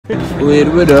Wait,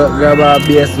 without grab our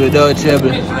bass without treble.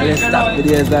 Let's stop the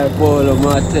days like Paul,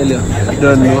 I tell you. I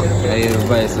don't know. I hear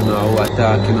voice you know who are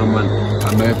talking, man.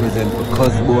 I'm represent for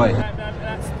Cosy boy.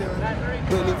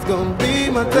 When it's gonna be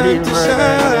my time to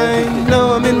shine.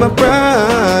 Now I'm in my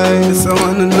prime. So I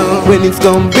wanna know when it's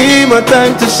gonna be my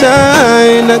time to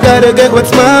shine. I gotta get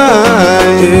what's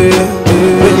mine.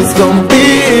 When it's gonna be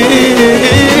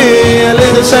a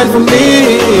little shine for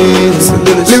me.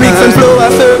 Lyrics and flow I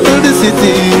circle the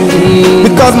city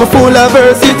because my full of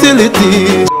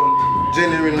versatility.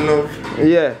 Genuine love.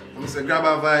 Yeah. I'm say grab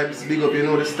our vibes, big up, you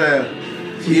know the style.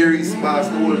 Here is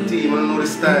past the whole team, I know the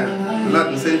style.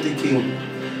 Laden, Tik King.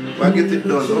 But get it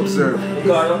done, observe.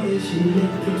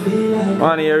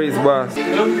 Man, here is boss.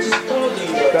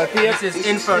 This is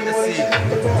in front of the scene.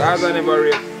 That's a never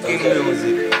rate King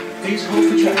music. Please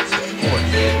hold the tracks.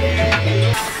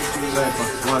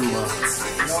 One more.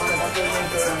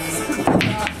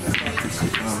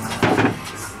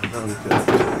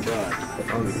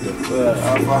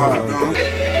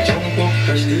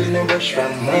 Still no rush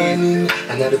from morning.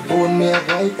 Another phone me a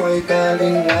Wi-Fi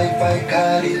calling, Wi-Fi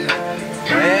calling.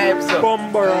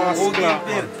 Bomber ass clap.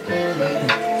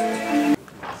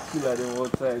 Still at them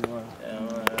outside, man. Yeah,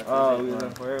 man. Oh, we're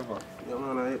there forever. Yeah,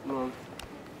 man, I hate, man.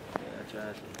 Yeah, try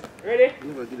it. Ready?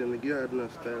 Never give them the gardener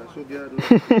style. So gardener.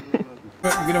 Give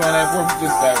them a like work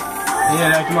this time. Yeah,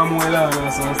 like my more long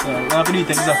or some stuff. I have to do it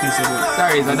exactly so good.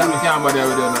 Sorry, so that me can't bother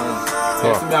with them now.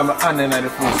 Oh. So me have my hand in the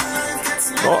phone.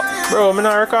 Oh, bro, I'm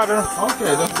not recording.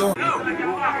 Okay, that's done.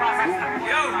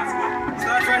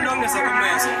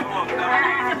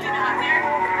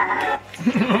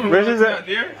 Where is it?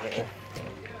 Yeah,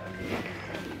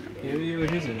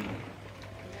 what is it?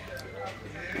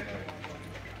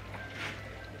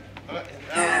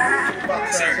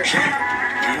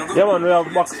 Yeah, man, we have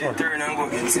the box one.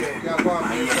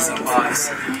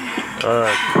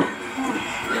 Alright.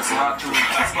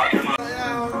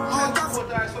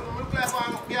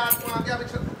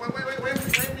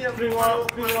 Bring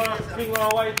one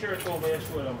white shirt over your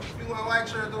shoulder, man.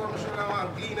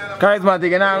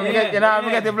 Charismatic, you know,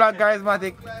 get the black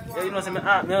charismatic. Yeah, you know,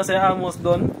 say I'm almost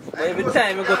done. But every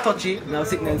time I go touch it, I have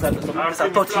sickness and so I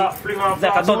touch it. It's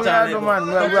like a touch on it. Man,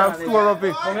 we have store up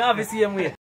it. But I have the same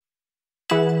way.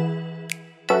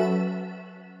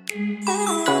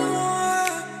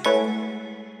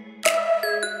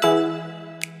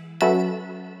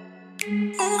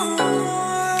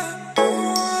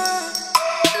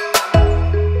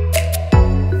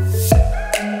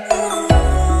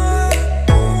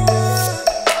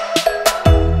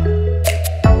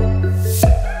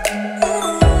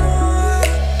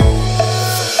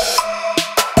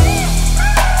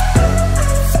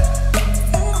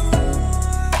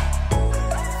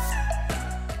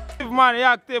 Man, you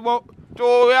active, but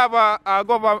so we have a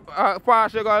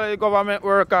partial government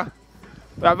worker.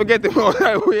 We have to get him out of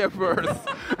the way first.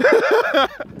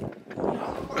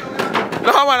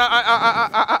 No man,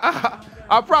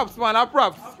 a props man, a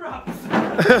props.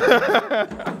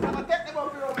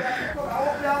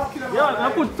 Yeah,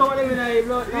 I put some of them in the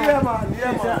blood. Yeah, man,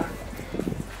 yeah,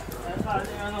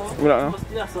 man.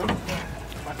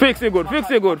 Fix it good, fix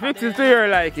it good, fix it to your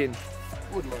liking.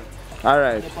 Good, man.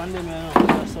 Alright. Some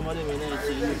of them in the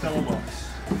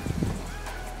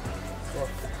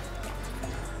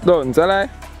Done, shall I?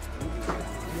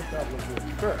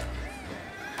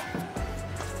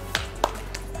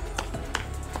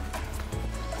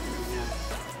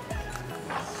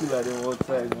 Still at them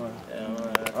outside, man. Yeah,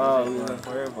 man. Oh, we're there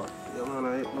forever. Yeah, man, I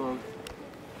hate, man.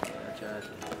 Yeah, try it.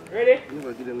 Ready?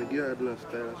 Never give them the gardener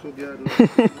style. So gardener.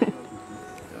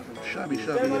 Shabby.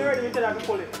 Style,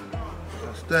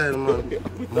 man.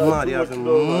 Mad, you have to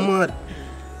mad.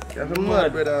 You have to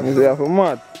mad, brother. You have a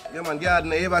mad. Yeah, man,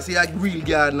 gardener. You ever see a real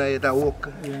gardener at a walk?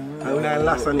 Yeah, man. And when I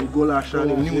last on him, golash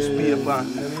and him newspaper.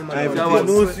 And everything.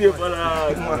 Newspaper,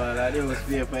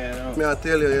 Me I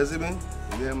tell you, you see me?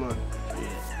 Yeah, man.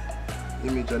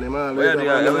 Image and them always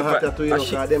have to you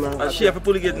because them are I share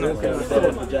people get now.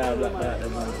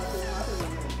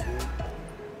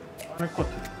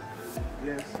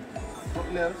 Yes.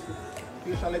 Nothing else.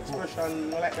 Facial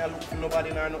expression, like that look for nobody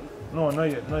or nothing. No, not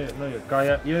yet.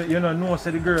 Because you don't know,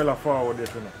 say the girl are forward there,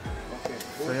 you know. Okay.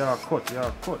 So you are cut.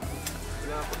 Yeah, but the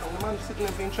man sitting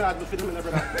there in charge with them,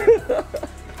 brother.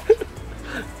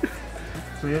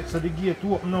 So the gate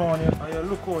open now and you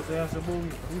look out and you say, boy,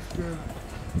 which girl?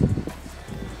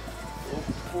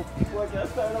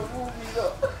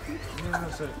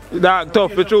 Dog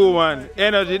tough for true, man.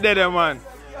 Energy dead, man.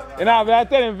 You know, I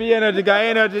tell him for energy, because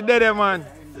energy dead, man.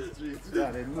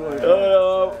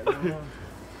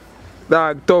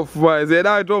 Dog tough, boy. Say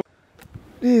dog tough.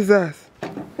 Jesus.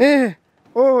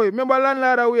 Oh, remember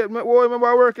landlord wait? Oh, remember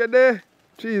I work at there?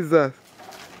 Jesus.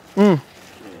 Do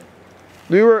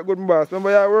you work good, boss?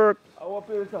 Remember you work? I want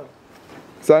to play the song.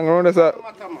 Sang around the song.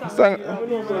 Sang.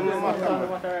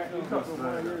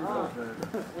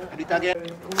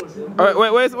 Alright,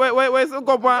 where's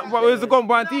the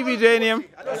compound TVJ name?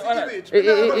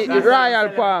 Royal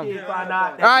Palm.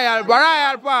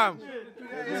 Royal Palm.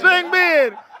 String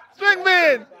bean. String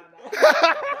bean.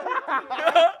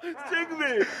 String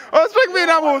bean. Oh, string bean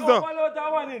I'm also.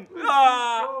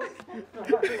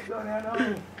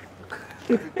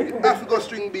 Have to go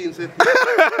string beans. String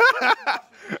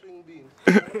beans.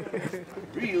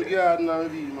 Real garden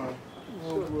already, man.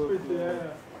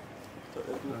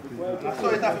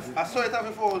 I saw it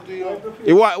before, do you know?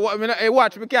 You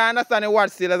watch, we can't understand you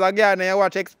watch still as a gardener, you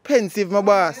watch expensive, my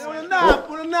boss.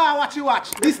 Nah,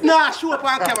 watch. This nah show up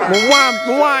on camera. I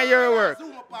want your work.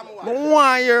 I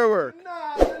want your work.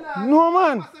 No,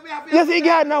 man. You see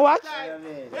gardener watch?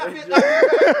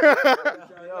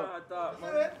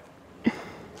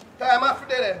 Time after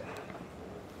there.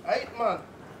 Right, man.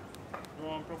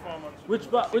 Which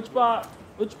bar?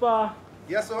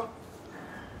 Yes, sir.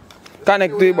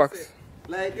 Connect to the box.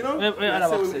 Like, you know, Wait,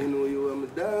 box. you know you are my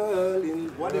darling,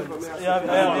 whatever.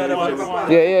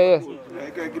 Yeah.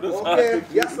 Okay,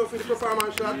 yes, sir, for the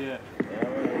performance shot. Yeah.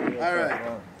 Alright.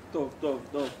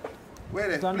 Tough. Where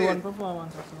they? Stand one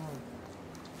performance.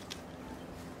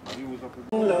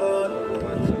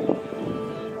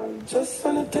 Just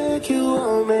wanna take you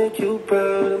home, make you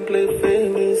proud and play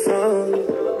famous song.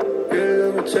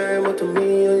 Girl, I'm a child, but to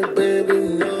me, oh, your baby,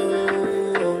 no.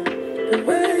 The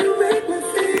way you make me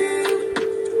feel,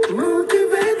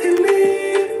 motivating me.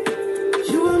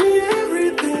 You and me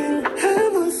everything,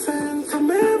 heaven sent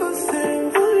from ever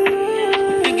sent.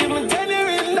 You give me dinner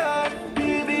in love,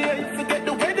 baby, and you forget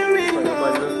the weather in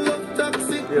love. Love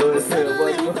toxic, but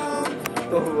settling down.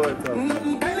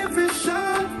 Nothing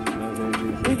beneficial.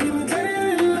 You give me dinner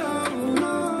in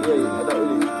love,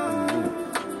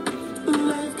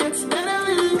 life gets better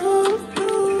with you.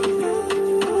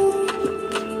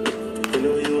 You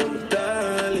know you are my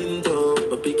darling,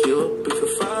 don't I pick you up if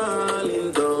you're falling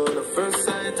down. The first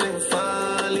sight I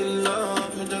fall in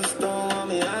love, you just don't want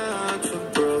me out for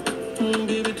broke.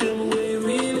 Baby, tell me what you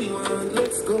really want.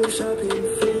 Let's go shopping,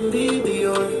 Fendi,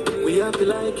 Dior. We happy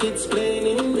like kids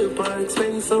playing in the park.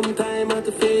 Spend some time at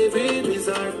the favorite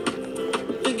resort.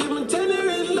 You give me dinner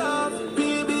in love,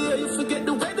 baby, or you forget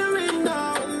the weather in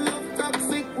now. Love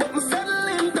toxic, but I'm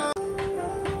settling down.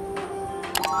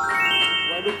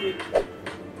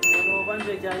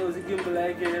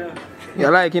 You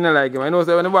like him, I like him. I know,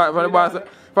 say when the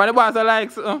boss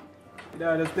likes,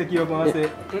 Yeah, just take you up and say.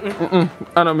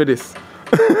 I know me this.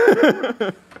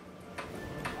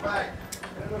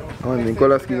 On the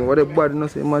color scheme, what the bad no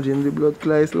say, imagine the blood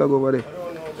clot slag over there.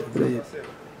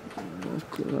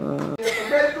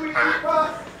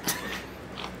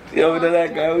 Yeah, we don't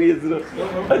like how we use it.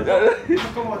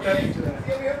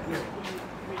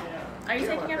 Are you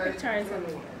taking a picture?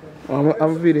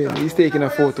 I'm videoing, he's taking a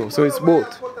photo, so it's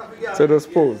both. So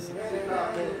just pose.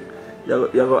 You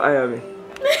go hire me.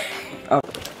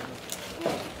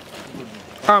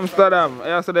 Amsterdam,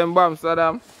 I saw them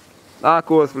Amsterdam. Ah,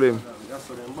 course flame.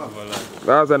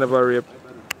 That's never rape.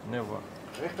 Never.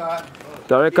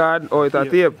 The record or it's a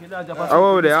tape? How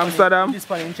over there? Amsterdam? This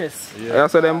one in chest. I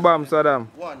saw them Amsterdam.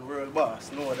 One world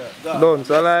boss, no that. Don't,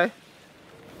 so lie.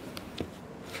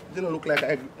 Didn't look like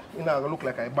I, you know, look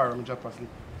like I borrow me Japan sleep.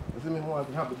 You see me want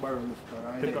to have the borrow me.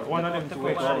 One of them to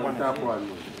wait on one top one.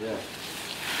 Yeah.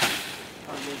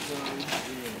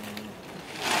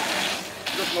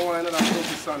 Just no one another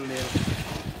focus Sunday.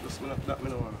 Just that me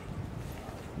no one.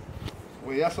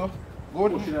 Wait, yes sir?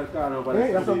 Good? Hey,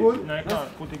 that's a good? No, I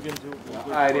can't put it against you.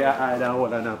 I don't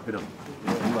hold on up, you know.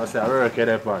 You must say, I work at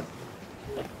that one.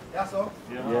 Yes sir?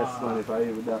 Yes, man, if I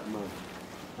hear with that, man.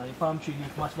 And the palm tree, you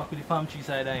match back with the palm tree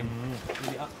side of him.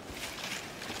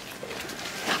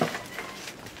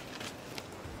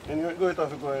 And you go it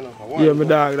off going on. Yeah, my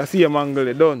dog, I see a mangle,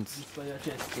 they don't. This for your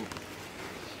chest too.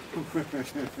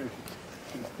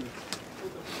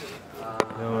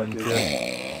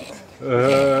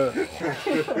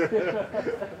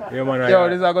 Yeah, man, Yo,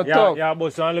 this is a good talk. Yeah,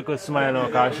 but some little smile now,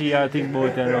 because she think about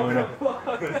it now, you know.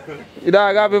 You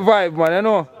dog have a vibe, man, you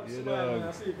know?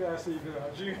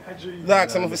 Dog,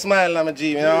 some of a smile on my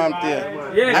G, you know what I'm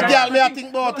saying? Yeah, A girl me I think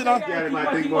about, you know? Yeah,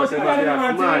 I think about it,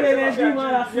 man, smile.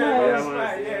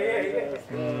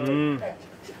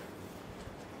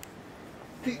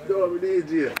 Tik Tok with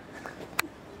AJ.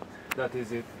 That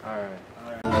is it. Alright.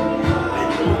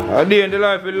 A day in the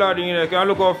life with Laden, you know, can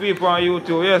look out people on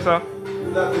YouTube, yes sir?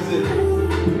 That is it.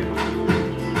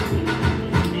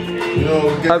 You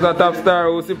know, As a top star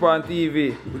who sip on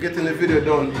TV. we're getting the video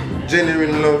done.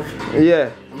 Genuine love. Yeah.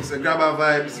 I'm saying grab our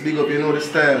vibes, big up, you know the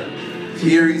style.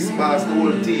 Here is Bass, the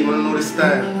whole team, I know the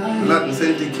style. Laden,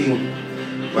 Senti King.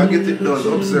 But get it done,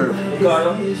 observe.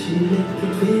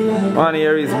 On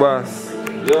here is Boss.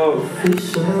 Yo,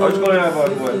 how's going on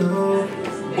about boy?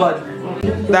 What?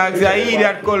 Dogs, you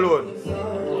idiot cologne.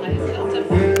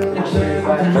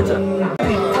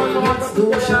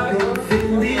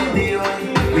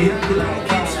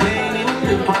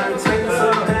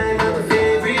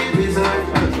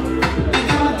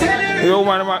 Yo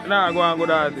man, nah, go and go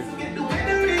down this.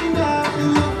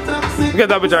 Get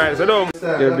that picture right, so don't.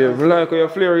 Yeah, babe, like how you're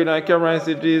flaring on camera and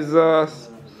say, Jesus.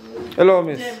 Hello,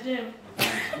 miss. Jim.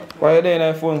 Why you doing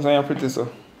on phone so you're pretty so?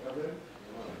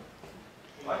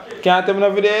 Can't tell me no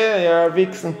video, you're a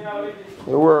vixen.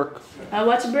 You work. I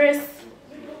watch breasts.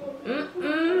 Why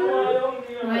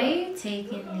are you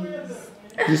taking these?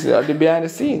 This is the behind the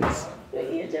scenes.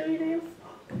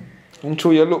 And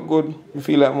true, you look good. You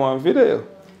feel like more on video.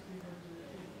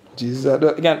 Jesus, that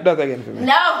again for me.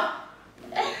 No!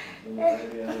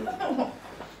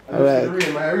 Alright.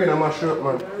 Irene, my shirt,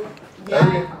 man.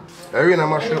 Irene,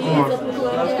 my shirt, man.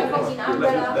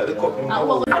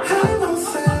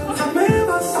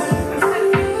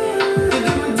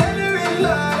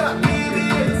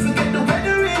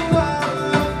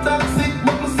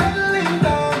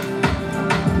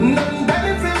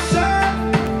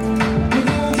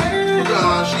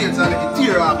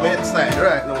 Tear off my inside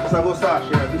right now. So I go start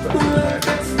sharing this one.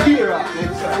 Tear off my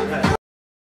inside.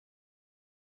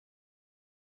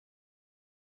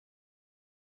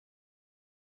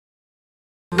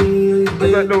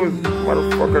 Look at those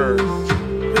motherfuckers.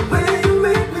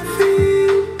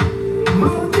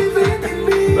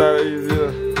 That is easy.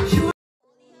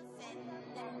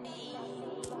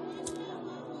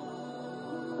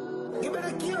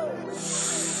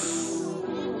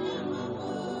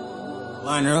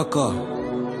 One rocker.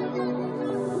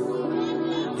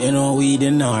 You know we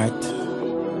the north.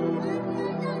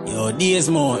 Yo, this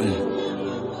mountain.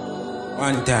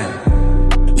 One time.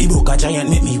 Me book a giant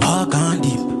make me walk on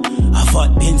deep. A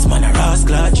fat Benz man a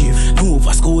rascal chief.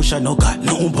 Nova Scotia no got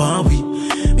no bar with.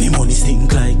 Me money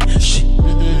stink like shit.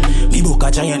 Me book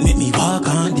a giant make me walk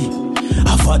on deep.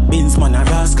 A fat Benz man a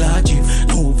rascal chief.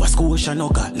 Nova Scotia no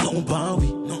got no bar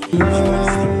with. No, me money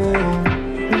stink like.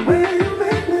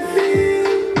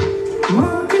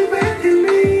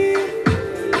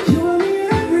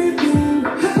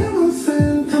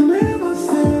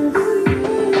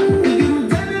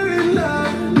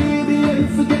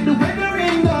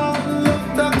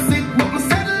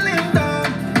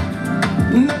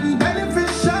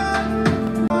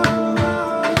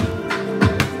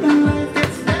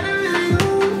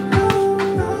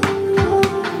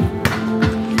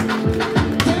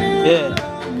 Yeah.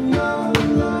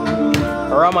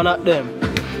 Raman at them.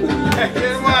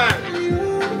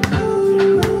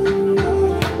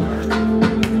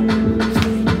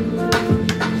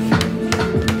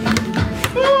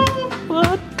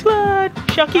 What clad?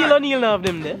 Shaquille O'Neal have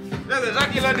them there. That's a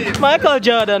Shaquille O'Neal. Michael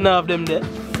Jordan have them there.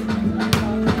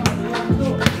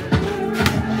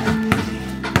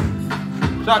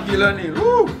 Shaquille O'Neal.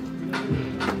 Woo!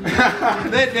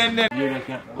 Then.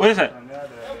 What is that?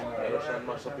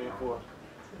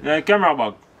 Yeah, camera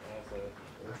bag.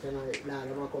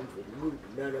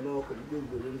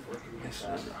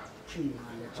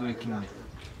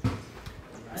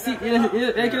 See, you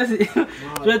can see.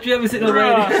 You have sitting over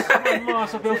there.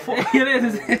 Mass up your foot. You know,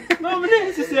 No, but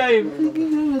this is him.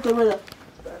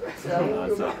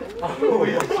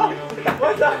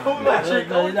 What's that?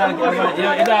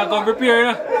 you don't come prepare.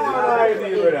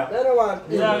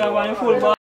 You don't go in full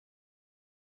ball.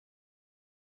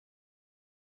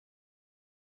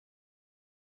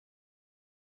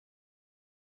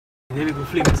 Maybe go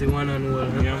flick and one on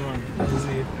one. Yeah, man.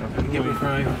 Give me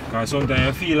crying. Because sometimes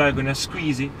I feel like when I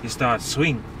squeeze it, it starts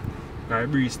swing. Because I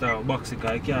breeze start box it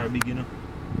because it can't big, you know.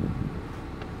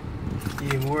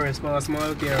 Even worse,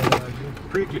 small care.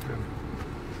 Pre-click.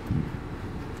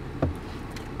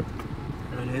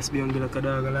 And the SB on like a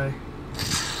dog alive.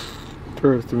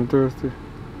 Thirsty.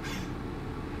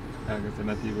 I guess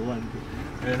not even one.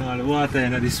 I know all the water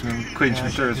in this one quench my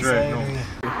thirst right now.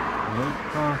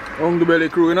 Hungry belly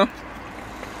crew, you know?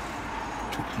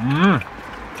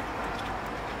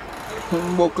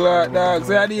 Buckler, dog.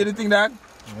 Say I did anything, dog?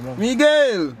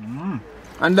 Miguel!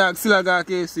 And dog still got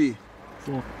KFC.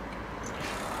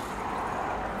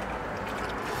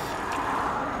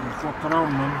 Fuck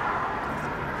around, man.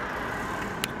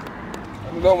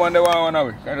 Don't want the one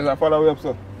away. Can you just follow me up,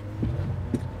 so?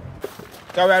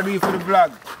 Can we do it for the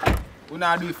vlog? We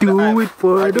not do it for the hype. Do it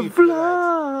for the do it for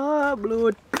vlog,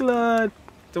 blood clot.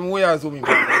 Some way are zooming.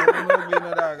 I'm not doing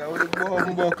no dog. I would go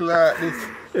home buckle like this.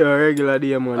 Yeah, regular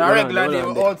day, man. A regular day,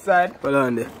 we outside. Hold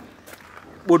on there.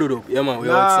 Put it up. Yeah, man, we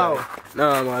outside.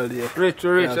 Normal day. Rich,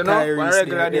 you know? A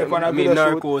regular day for a video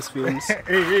shoot. Narcos films.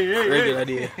 Regular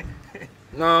day.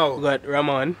 No. We got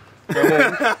Ramon. No,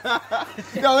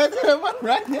 wait till the man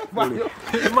right here. Man,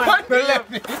 left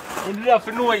me. You don't have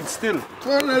to know it still.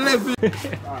 Man, left me.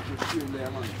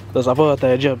 That's a part of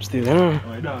your job still, huh?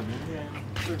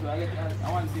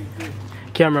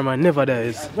 Cameraman never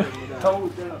dies.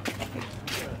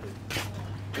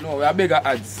 No, we are bigger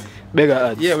ads. Bigger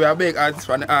ads? Yeah, we are big ads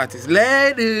from the artist.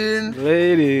 Laden!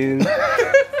 Laden.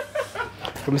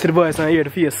 Come see the voice and hear the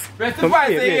face. Rest the voice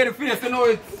and hear the face, you know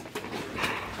it.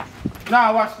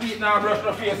 Now wash feet, now brush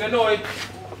the face, you know it.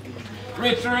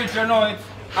 Rich, you know it.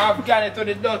 I've got it to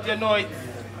the dot, you know it.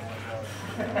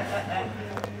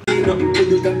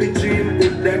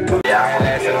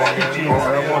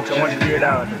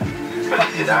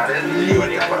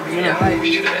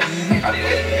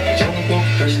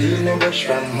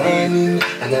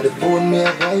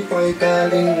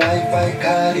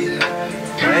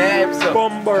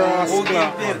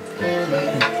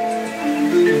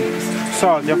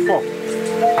 Salt, you fuck.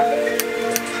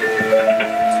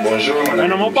 Bonjour,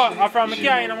 madame. I'm from the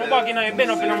car, I'm back in the bed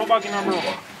up in my back in the bro.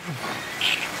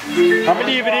 I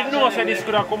believe it didn't know that this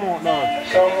could have come out now.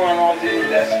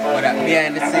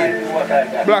 Behind the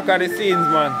scenes. Black are the scenes,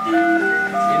 man.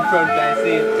 In front of the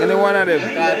scene. Any one of them? I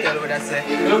can't tell what I say.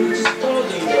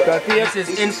 This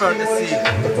is in front of the scene.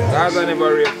 That's a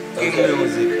never rape. King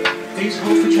music.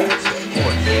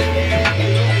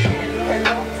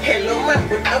 Hello man,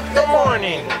 good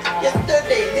morning.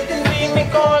 Yesterday didn't see me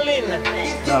calling.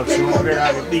 Now, so we're going to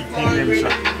have a big thing them,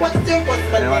 sir. What's your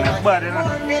what's I want a bad, you know.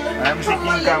 I'm sick in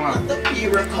camera.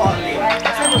 You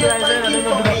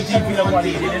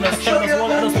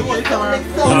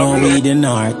know me the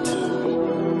north.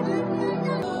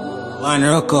 One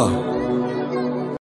rocker.